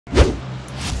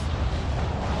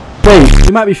Wait,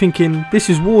 you might be thinking, this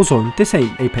is Warzone, this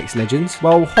ain't Apex Legends.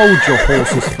 Well, hold your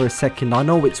horses for a second, I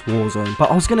know it's Warzone. But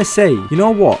I was gonna say, you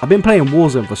know what? I've been playing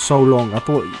Warzone for so long, I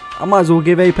thought I might as well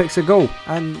give Apex a go.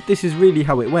 And this is really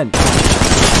how it went.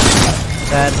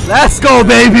 And let's go,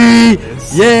 baby!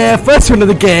 Yeah, first one of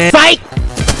the game. Fight!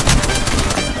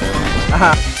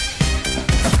 Aha.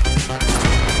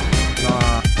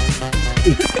 Nah.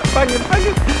 Bang him, bang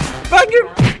him, bang him!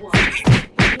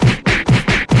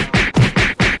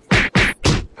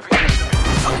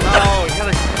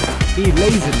 He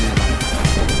lasered me, man.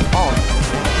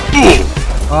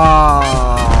 Oh.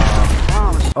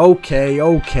 Okay,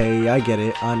 I get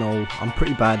it. I know, I'm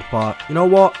pretty bad, but you know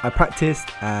what? I practiced,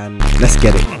 and let's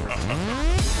get it.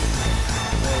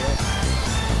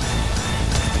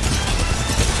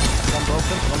 One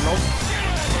broken, one low.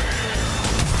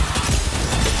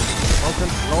 Broken,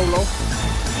 low.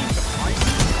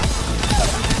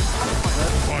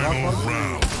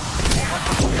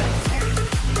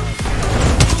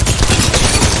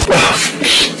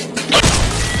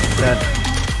 Dead.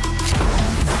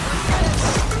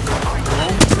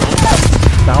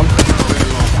 Down.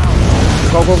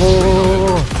 Go.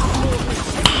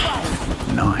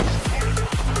 Nice.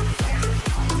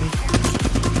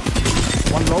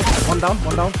 One low, one down.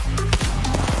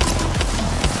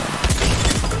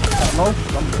 Low,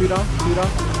 two down.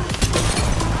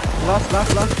 Last.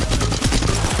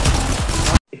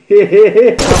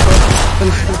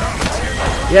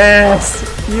 Yes!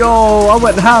 Yo, I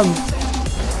went ham.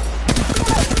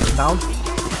 Down.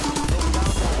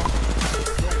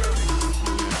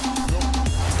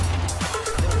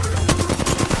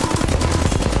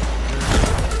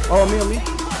 Oh, on me.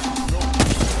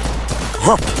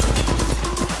 Huh.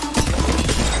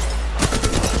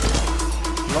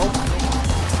 Low.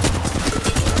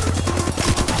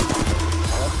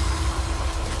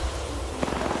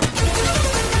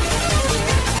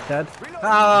 Dead.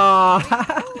 Ah!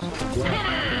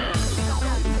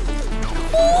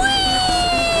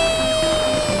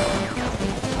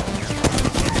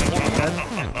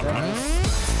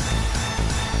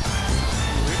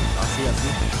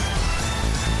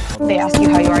 They ask you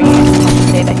how you are, you just have to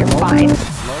say that you're fine.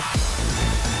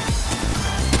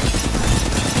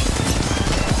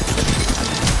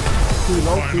 Too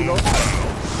low.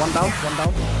 One down.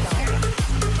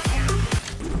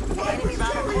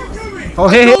 Oh,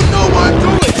 hey. Don't know what to do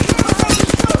it.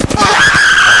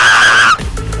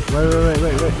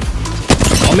 Wait.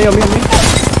 On me.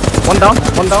 One down.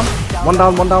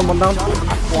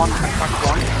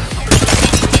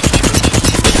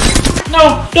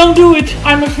 No, don't do it.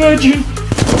 I'm a virgin.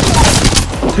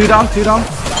 Two down.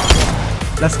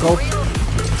 Let's go.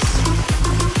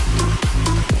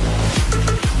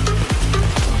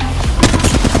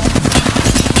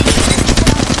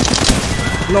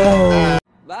 No.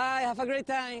 Bye, have a great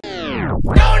time.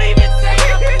 Don't even